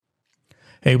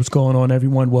Hey, what's going on,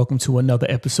 everyone? Welcome to another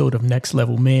episode of Next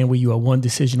Level Man, where you are one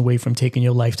decision away from taking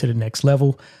your life to the next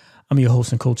level. I'm your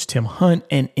host and coach, Tim Hunt,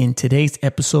 and in today's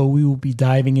episode, we will be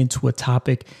diving into a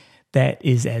topic that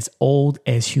is as old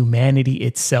as humanity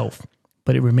itself,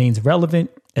 but it remains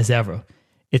relevant as ever.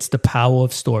 It's the power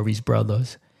of stories,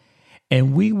 brothers.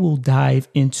 And we will dive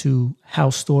into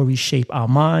how stories shape our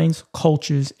minds,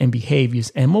 cultures, and behaviors,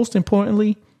 and most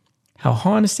importantly, how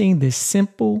harnessing this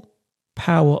simple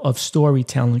power of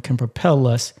storytelling can propel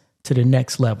us to the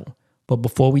next level. But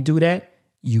before we do that,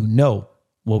 you know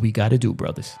what we got to do,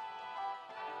 brothers.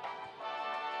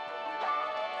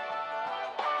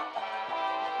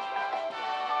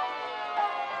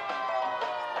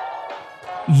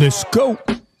 Let's go.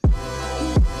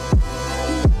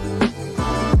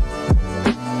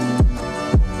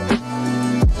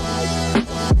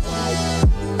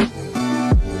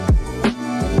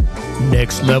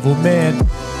 Next Level Man.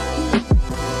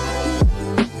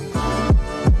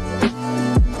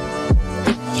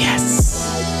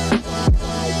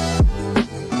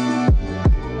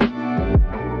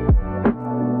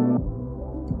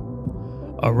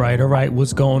 All right.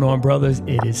 What's going on, brothers?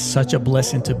 It is such a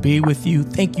blessing to be with you.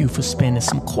 Thank you for spending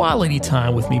some quality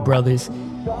time with me, brothers.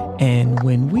 And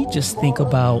when we just think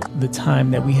about the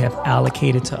time that we have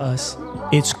allocated to us,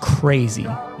 it's crazy.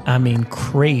 I mean,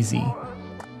 crazy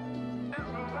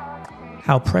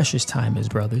how precious time is,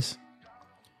 brothers.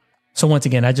 So once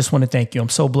again, I just want to thank you. I'm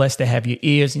so blessed to have your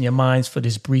ears and your minds for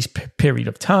this brief period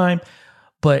of time.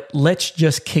 But let's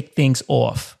just kick things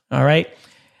off. All right.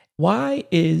 Why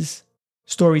is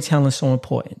storytelling so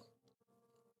important?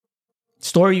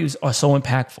 Stories are so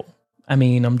impactful. I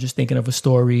mean, I'm just thinking of a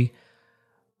story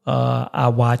I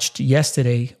watched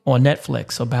yesterday on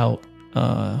Netflix about,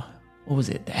 what was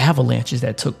it? The avalanches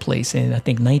that took place in, I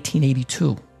think,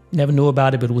 1982. Never knew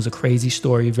about it, but it was a crazy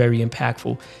story, very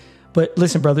impactful. But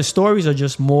listen, brothers, stories are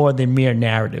just more than mere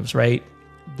narratives, right?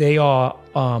 They are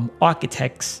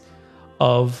architects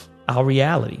of our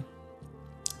reality.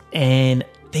 And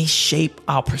they shape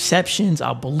our perceptions,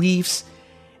 our beliefs,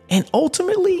 and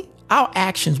ultimately our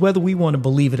actions, whether we want to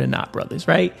believe it or not, brothers,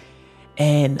 right?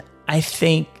 And I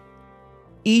think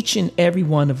each and every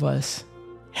one of us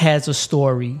has a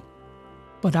story,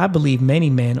 but I believe many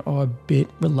men are a bit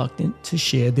reluctant to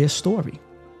share their story.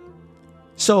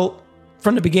 So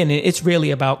from the beginning, it's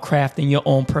really about crafting your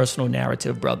own personal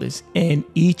narrative, brothers. And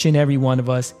each and every one of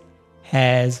us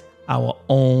has our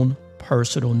own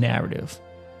personal narrative.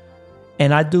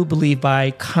 And I do believe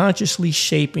by consciously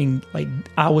shaping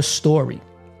our story,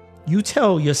 you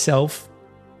tell yourself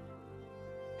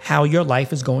how your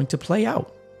life is going to play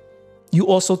out. You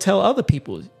also tell other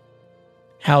people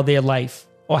how their life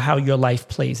or how your life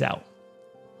plays out.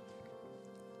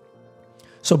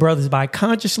 So brothers, by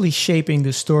consciously shaping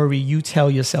the story you tell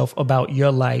yourself about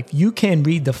your life, you can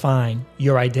redefine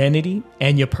your identity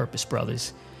and your purpose,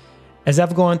 brothers. As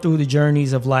I've gone through the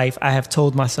journeys of life, I have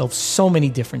told myself so many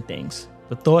different things.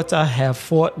 The thoughts I have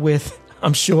fought with,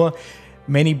 I'm sure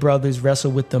many brothers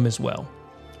wrestle with them as well.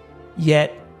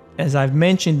 Yet, as I've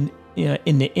mentioned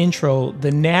in the intro, the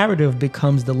narrative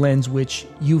becomes the lens which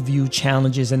you view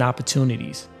challenges and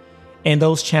opportunities. And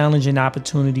those challenges and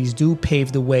opportunities do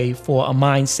pave the way for a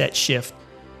mindset shift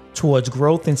towards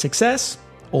growth and success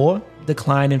or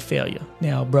decline and failure.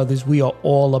 Now, brothers, we are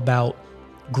all about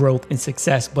growth and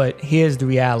success, but here's the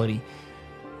reality.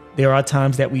 There are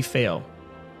times that we fail.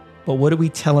 But what are we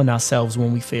telling ourselves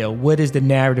when we fail? What is the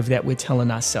narrative that we're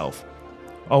telling ourselves?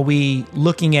 Are we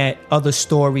looking at other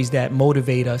stories that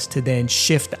motivate us to then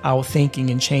shift our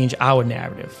thinking and change our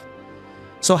narrative?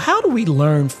 So how do we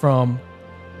learn from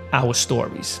our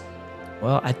stories?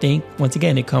 Well, I think, once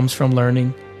again, it comes from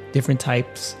learning different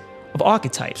types of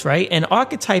archetypes, right? An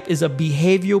archetype is a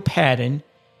behavioral pattern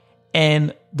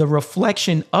and the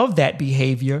reflection of that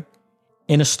behavior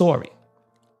in a story.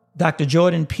 Dr.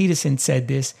 Jordan Peterson said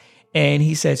this, and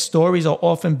he said stories are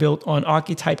often built on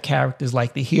archetype characters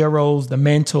like the heroes, the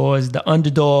mentors, the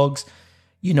underdogs.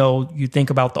 You know, you think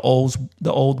about the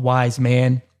old wise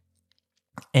man.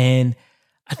 And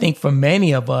I think for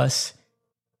many of us,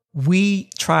 we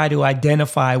try to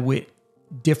identify with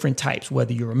different types,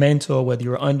 whether you're a mentor, whether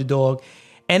you're an underdog.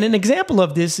 And an example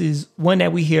of this is one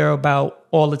that we hear about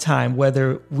all the time,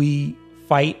 whether we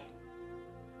fight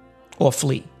or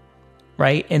flee.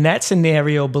 Right? And that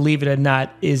scenario, believe it or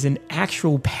not, is an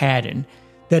actual pattern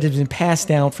that has been passed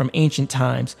down from ancient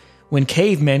times when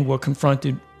cavemen were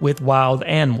confronted with wild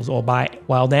animals or by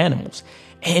wild animals.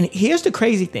 And here's the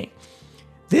crazy thing.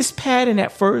 This pattern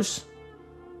at first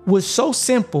was so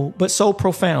simple, but so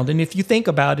profound. And if you think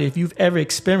about it, if you've ever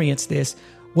experienced this,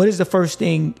 what is the first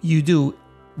thing you do?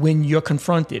 when you're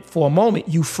confronted. For a moment,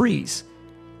 you freeze,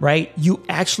 right? You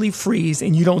actually freeze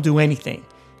and you don't do anything.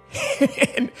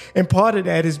 and part of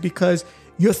that is because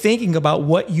you're thinking about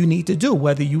what you need to do,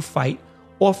 whether you fight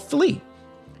or flee.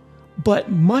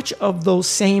 But much of those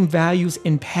same values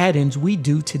and patterns we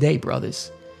do today,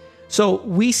 brothers. So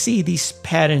we see these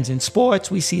patterns in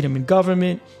sports, we see them in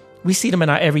government, we see them in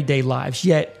our everyday lives.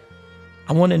 Yet,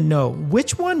 I want to know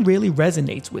which one really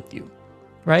resonates with you,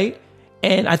 right?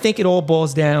 And I think it all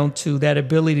boils down to that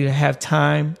ability to have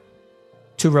time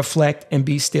to reflect and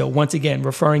be still. Once again,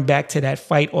 referring back to that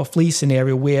fight or flee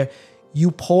scenario where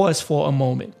you pause for a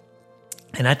moment.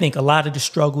 And I think a lot of the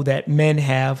struggle that men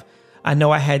have, I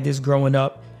know I had this growing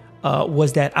up,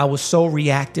 was that I was so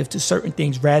reactive to certain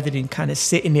things rather than kind of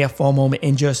sitting there for a moment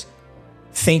and just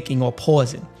thinking or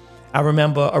pausing. I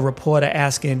remember a reporter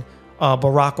asking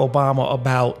Barack Obama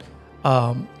about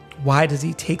why does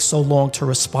he take so long to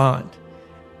respond?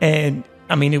 And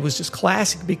I mean, it was just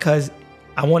classic because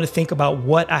I want to think about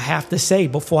what I have to say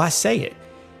before I say it,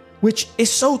 which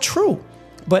is so true.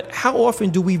 But how often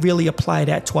do we really apply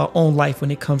that to our own life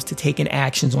when it comes to taking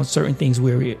actions on certain things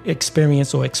we're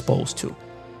experienced or exposed to,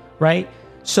 right?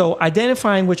 So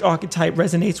identifying which archetype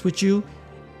resonates with you,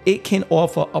 it can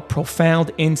offer a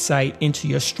profound insight into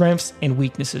your strengths and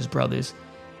weaknesses, brothers.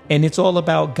 And it's all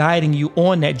about guiding you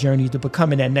on that journey to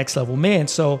becoming that next level man.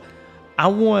 So I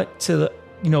want to,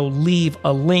 leave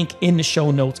a link in the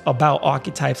show notes about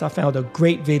archetypes. I found a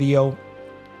great video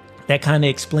that kind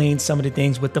of explains some of the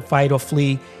things with the fight or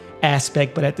flee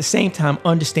aspect, but at the same time,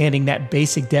 understanding that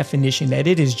basic definition that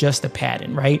it is just a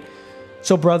pattern, right?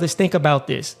 So brothers, think about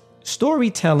this.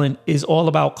 Storytelling is all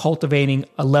about cultivating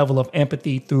a level of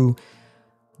empathy through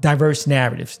diverse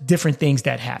narratives, different things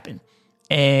that happen.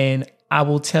 And I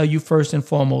will tell you first and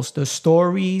foremost, the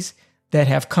stories that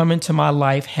have come into my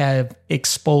life have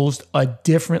exposed a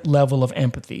different level of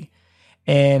empathy.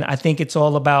 And I think it's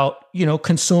all about,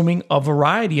 consuming a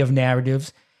variety of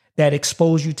narratives that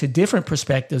expose you to different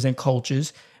perspectives and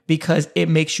cultures because it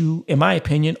makes you, in my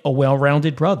opinion, a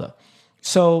well-rounded brother.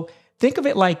 So think of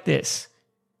it like this.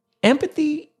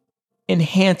 Empathy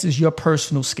enhances your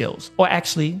personal skills. Or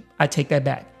actually, I take that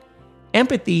back.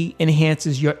 Empathy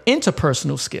enhances your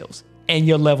interpersonal skills and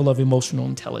your level of emotional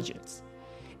intelligence.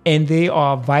 And they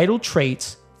are vital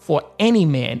traits for any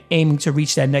man aiming to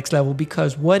reach that next level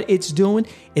because what it's doing,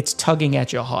 it's tugging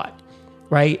at your heart,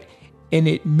 right? And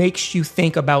it makes you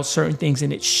think about certain things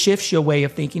and it shifts your way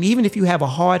of thinking. Even if you have a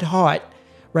hard heart,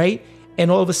 right?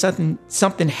 And all of a sudden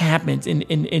something happens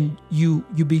and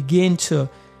you begin to,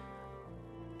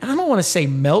 I don't want to say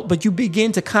melt, but you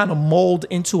begin to kind of mold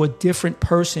into a different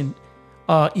person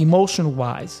emotional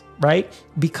wise, right?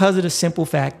 Because of the simple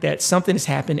fact that something has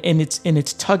happened and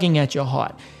it's tugging at your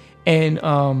heart. And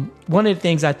one of the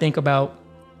things I think about,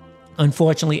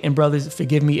 unfortunately, and brothers,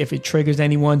 forgive me if it triggers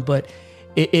anyone, but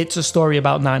it's a story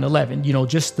about 9/11.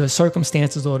 Just the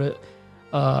circumstances or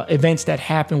the events that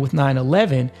happened with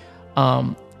 9/11.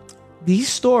 These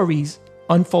stories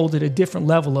unfolded a different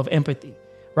level of empathy,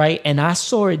 right? And I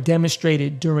saw it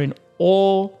demonstrated during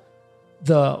all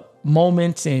the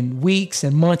moments and weeks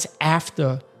and months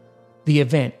after the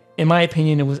event. In my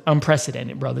opinion, it was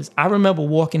unprecedented, brothers. I remember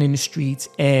walking in the streets,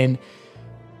 and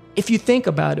if you think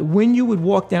about it, when you would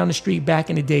walk down the street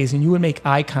back in the days and you would make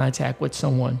eye contact with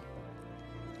someone,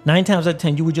 9 times out of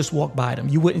 10, you would just walk by them.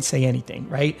 You wouldn't say anything,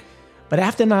 right? But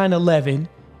after 9/11,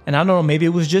 and I don't know, maybe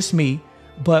it was just me,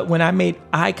 but when I made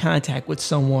eye contact with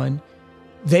someone,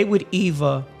 they would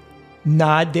either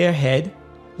nod their head,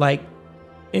 like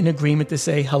in agreement to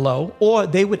say hello, or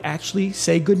they would actually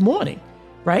say good morning,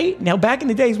 right? Now, back in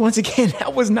the days, once again,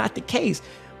 that was not the case.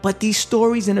 But these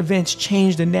stories and events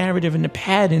changed the narrative and the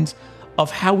patterns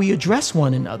of how we address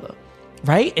one another,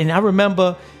 right? And I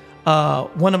remember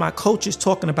one of my coaches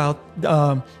talking about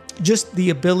just the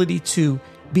ability to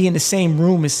be in the same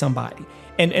room as somebody.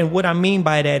 And what I mean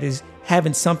by that is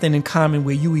having something in common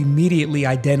where you immediately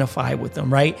identify with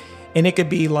them, right? And it could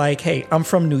be like, hey, I'm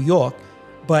from New York,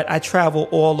 but I travel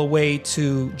all the way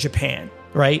to Japan,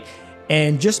 right?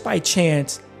 And just by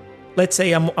chance, let's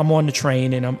say I'm on the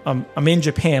train and I'm in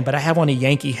Japan, but I have on a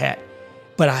Yankee hat.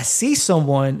 But I see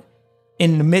someone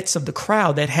in the midst of the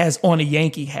crowd that has on a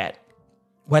Yankee hat.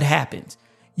 What happens?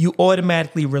 You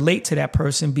automatically relate to that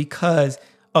person because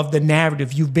of the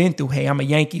narrative you've been through. Hey, I'm a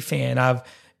Yankee fan. I've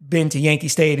been to Yankee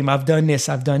Stadium. I've done this.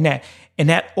 I've done that. And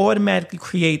that automatically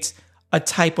creates a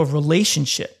type of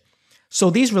relationship. So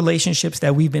these relationships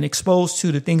that we've been exposed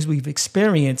to, the things we've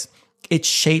experienced, it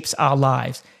shapes our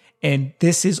lives. And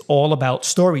this is all about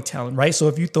storytelling, right? So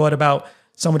if you thought about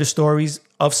some of the stories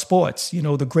of sports,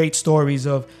 the great stories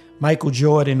of Michael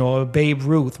Jordan or Babe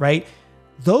Ruth, right?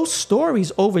 those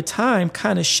stories over time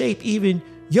kind of shape even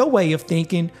your way of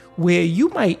thinking, where you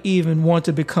might even want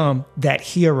to become that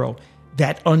hero,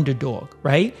 that underdog,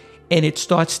 right? And it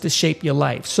starts to shape your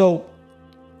life. So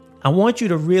I want you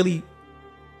to really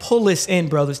pull this in,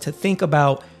 brothers, to think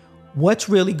about what's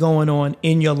really going on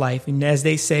in your life. And as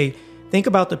they say, think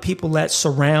about the people that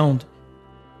surround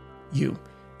you.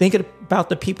 Think about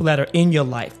the people that are in your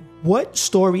life. What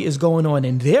story is going on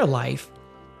in their life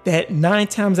that 9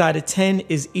 times out of 10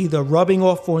 is either rubbing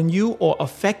off on you or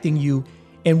affecting you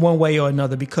in one way or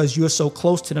another because you're so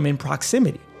close to them in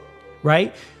proximity,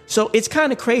 right? So it's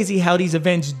kind of crazy how these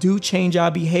events do change our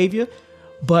behavior,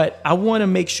 but I want to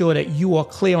make sure that you are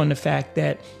clear on the fact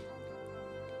that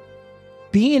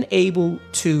being able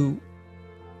to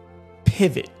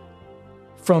pivot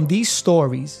from these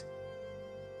stories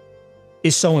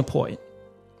is so important.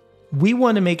 We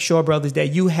want to make sure, brothers, that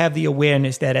you have the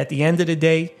awareness that at the end of the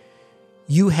day,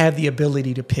 you have the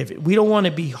ability to pivot. We don't want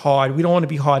to be hard. We don't want to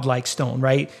be hard like stone,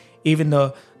 right? Even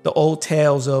the old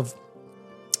tales of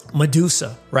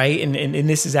Medusa, right? And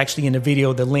this is actually in the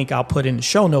video, the link I'll put in the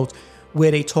show notes,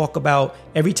 where they talk about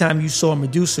every time you saw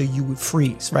Medusa, you would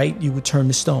freeze, right? You would turn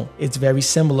to stone. It's very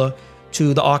similar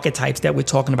to the archetypes that we're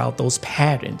talking about, those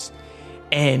patterns.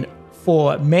 And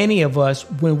for many of us,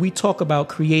 when we talk about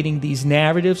creating these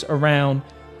narratives around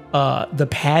the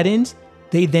patterns,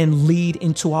 they then lead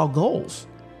into our goals,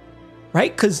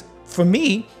 right? Because for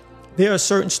me, there are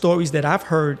certain stories that I've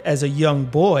heard as a young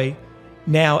boy.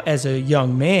 Now, as a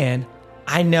young man,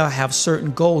 I now have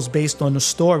certain goals based on the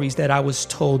stories that I was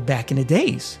told back in the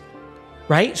days,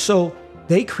 right? So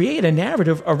they create a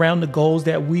narrative around the goals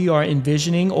that we are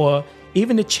envisioning or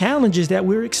even the challenges that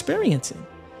we're experiencing.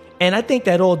 And I think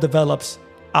that all develops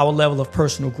our level of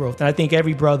personal growth. And I think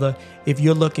every brother, if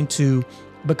you're looking to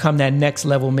become that next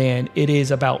level man, it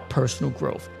is about personal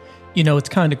growth. You know, it's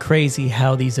kind of crazy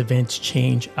how these events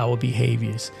change our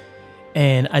behaviors.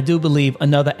 And I do believe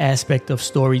another aspect of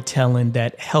storytelling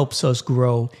that helps us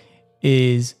grow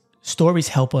is stories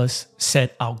help us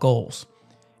set our goals.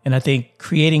 And I think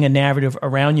creating a narrative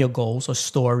around your goals or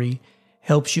story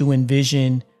helps you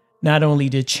envision not only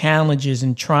the challenges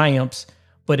and triumphs,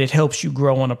 but it helps you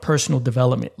grow on a personal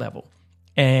development level.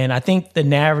 And I think the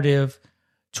narrative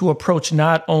to approach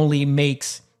not only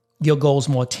makes your goals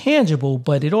more tangible,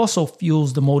 but it also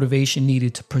fuels the motivation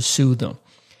needed to pursue them.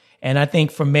 And I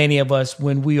think for many of us,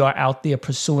 when we are out there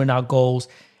pursuing our goals,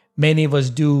 many of us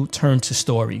do turn to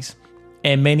stories.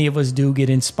 And many of us do get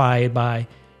inspired by,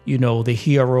 you know, the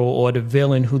hero or the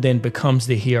villain who then becomes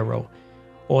the hero.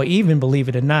 Or even, believe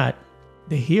it or not,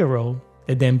 the hero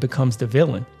that then becomes the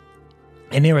villain.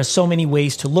 And there are so many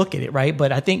ways to look at it, right?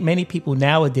 But I think many people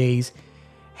nowadays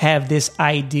have this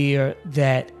idea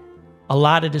that a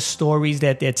lot of the stories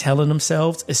that they're telling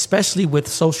themselves, especially with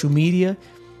social media,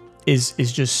 is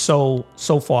just so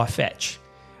far-fetched,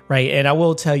 right? And I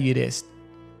will tell you this.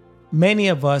 Many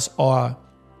of us are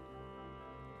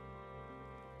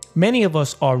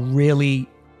really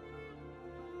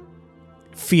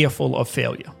fearful of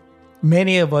failure.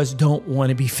 Many of us don't want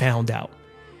to be found out.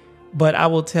 But I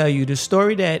will tell you, the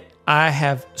story that I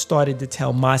have started to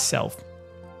tell myself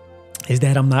is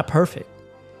that I'm not perfect.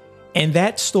 And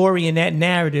that story and that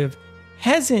narrative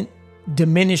hasn't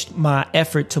diminished my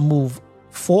effort to move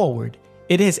forward.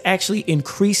 It has actually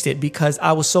increased it because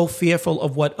I was so fearful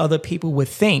of what other people would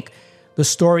think. The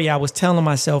story I was telling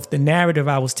myself, the narrative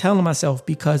I was telling myself,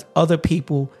 because other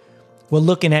people were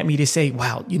looking at me to say,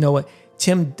 wow, you know what?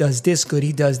 Tim does this good.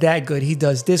 He does that good. He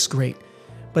does this great.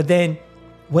 But then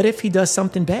what if he does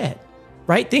something bad,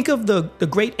 right? Think of the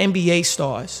great NBA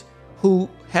stars who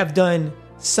have done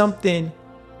something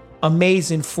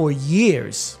amazing for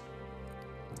years.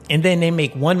 And then they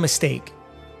make one mistake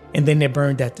and then they're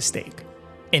burned at the stake.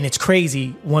 And it's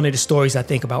crazy. One of the stories I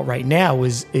think about right now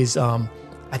is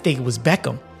I think it was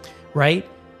Beckham, right?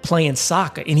 Playing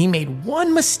soccer. And he made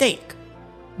one mistake.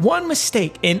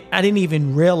 And I didn't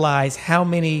even realize how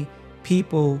many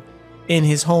people in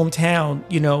his hometown,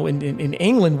 you know, in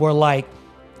England were like,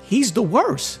 he's the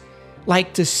worst.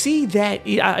 Like to see that,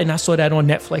 and I saw that on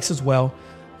Netflix as well.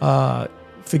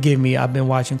 Forgive me, I've been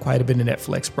watching quite a bit of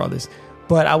Netflix, brothers.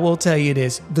 But I will tell you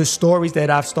this, the stories that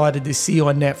I've started to see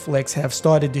on Netflix have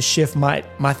started to shift my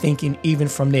thinking even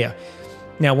from there.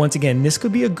 Now, once again, this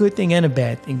could be a good thing and a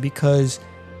bad thing because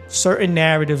certain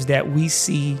narratives that we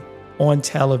see on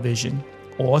television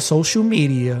or social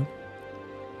media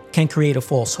can create a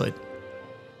falsehood.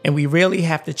 And we really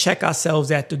have to check ourselves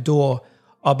at the door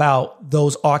about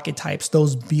those archetypes,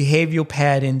 those behavioral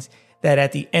patterns that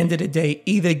at the end of the day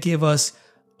either give us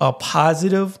a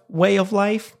positive way of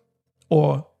life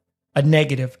or a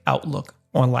negative outlook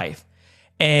on life.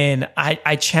 And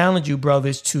I challenge you,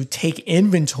 brothers, to take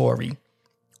inventory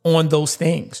on those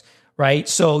things, right?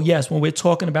 So yes, when we're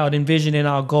talking about envisioning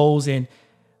our goals and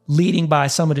leading by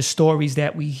some of the stories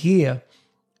that we hear,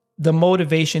 the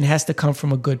motivation has to come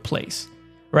from a good place,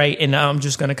 right? And I'm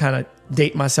just going to kind of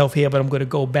date myself here, but I'm going to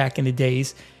go back in the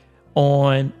days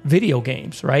on video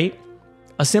games, right?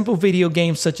 A simple video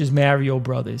game such as Mario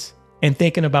Brothers and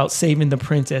thinking about saving the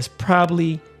princess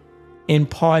probably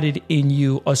imparted in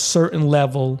you a certain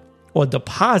level or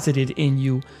deposited in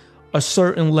you a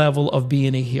certain level of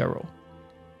being a hero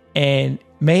and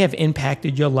may have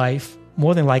impacted your life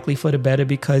more than likely for the better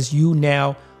because you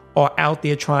now are out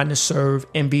there trying to serve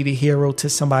and be the hero to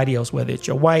somebody else, whether it's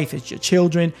your wife, it's your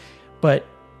children. But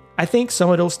I think some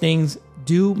of those things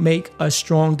do make a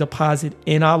strong deposit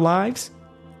in our lives,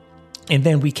 and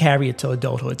then we carry it to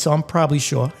adulthood. So I'm probably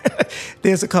sure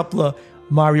there's a couple of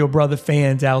Mario Brother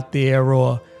fans out there,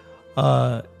 or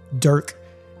Dirk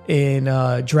in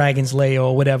Dragon's Lair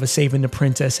or whatever, saving the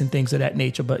princess and things of that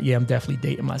nature. But yeah, I'm definitely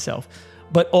dating myself.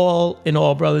 But all in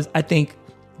all, brothers, I think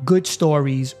good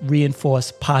stories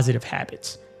reinforce positive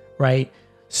habits, right?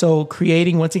 So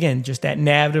creating, once again, just that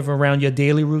narrative around your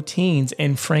daily routines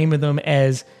and framing them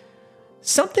as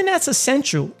something that's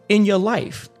essential in your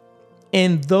life.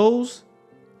 And those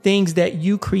things that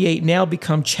you create now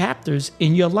become chapters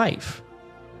in your life,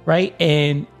 right?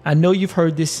 And I know you've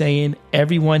heard this saying,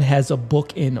 everyone has a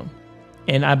book in them.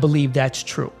 And I believe that's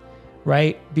true,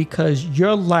 right? Because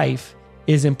your life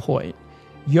is important.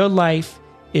 Your life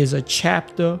is a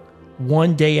chapter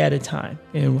one day at a time.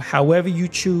 And however you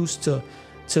choose to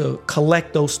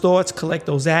collect those thoughts, collect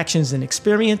those actions and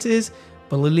experiences,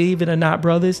 believe it or not,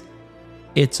 brothers,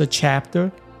 it's a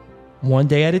chapter one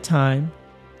day at a time,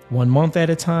 1 month at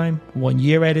a time, 1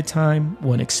 year at a time,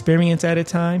 one experience at a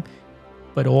time.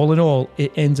 But all in all,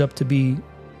 it ends up to be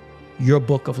your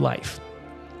book of life.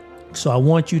 So I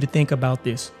want you to think about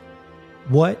this.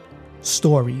 What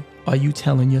story are you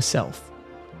telling yourself?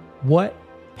 What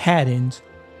patterns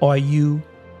are you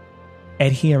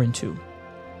adhering to?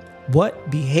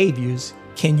 What behaviors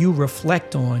can you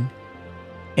reflect on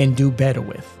and do better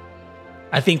with?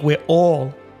 I think we're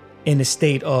all in a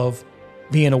state of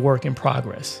being a work in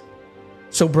progress.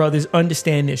 So brothers,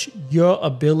 understand this. Your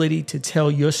ability to tell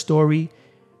your story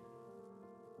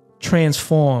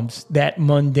transforms that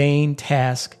mundane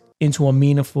task into a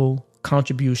meaningful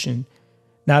contribution,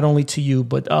 not only to you,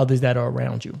 but others that are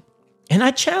around you. And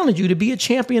I challenge you to be a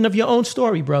champion of your own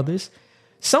story, brothers.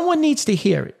 Someone needs to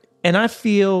hear it. And I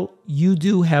feel you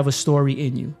do have a story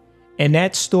in you. And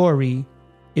that story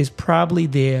is probably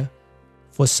there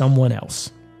for someone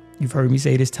else. You've heard me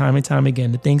say this time and time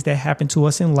again. The things that happen to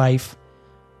us in life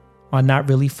are not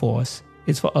really for us.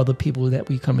 It's for other people that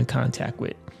we come in contact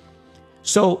with.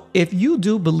 So if you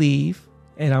do believe,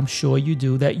 and I'm sure you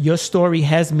do, that your story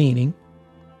has meaning,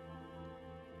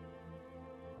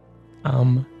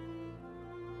 I'm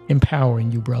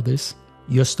empowering you, brothers.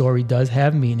 Your story does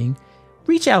have meaning.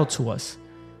 Reach out to us.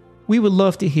 We would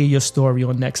love to hear your story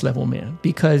on Next Level Man,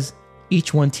 because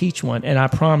each one teach one. And I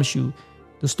promise you,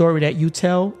 the story that you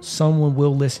tell, someone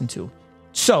will listen to.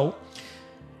 So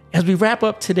as we wrap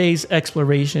up today's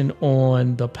exploration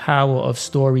on the power of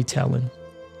storytelling,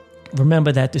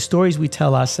 remember that the stories we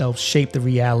tell ourselves shape the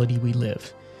reality we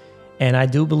live. And I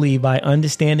do believe by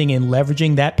understanding and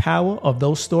leveraging that power of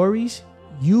those stories,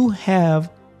 you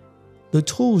have the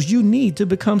tools you need to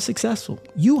become successful.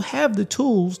 You have the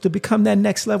tools to become that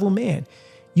next level man.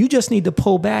 You just need to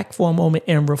pull back for a moment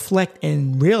and reflect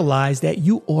and realize that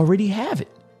you already have it.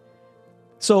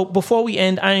 So before we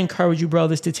end, I encourage you,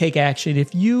 brothers, to take action.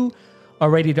 If you are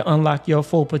ready to unlock your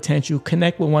full potential,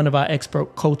 connect with one of our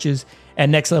expert coaches at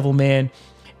Next Level Man.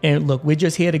 And look, we're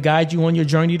just here to guide you on your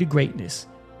journey to greatness.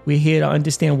 We're here to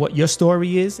understand what your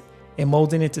story is and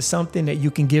mold it into something that you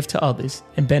can give to others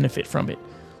and benefit from it.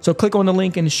 So click on the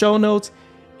link in the show notes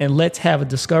and let's have a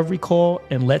discovery call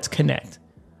and let's connect.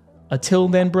 Until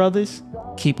then, brothers,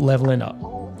 keep leveling up.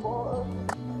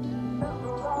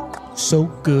 So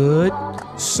good.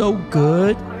 So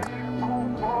good.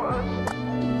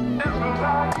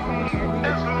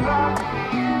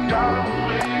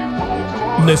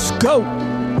 Let's go.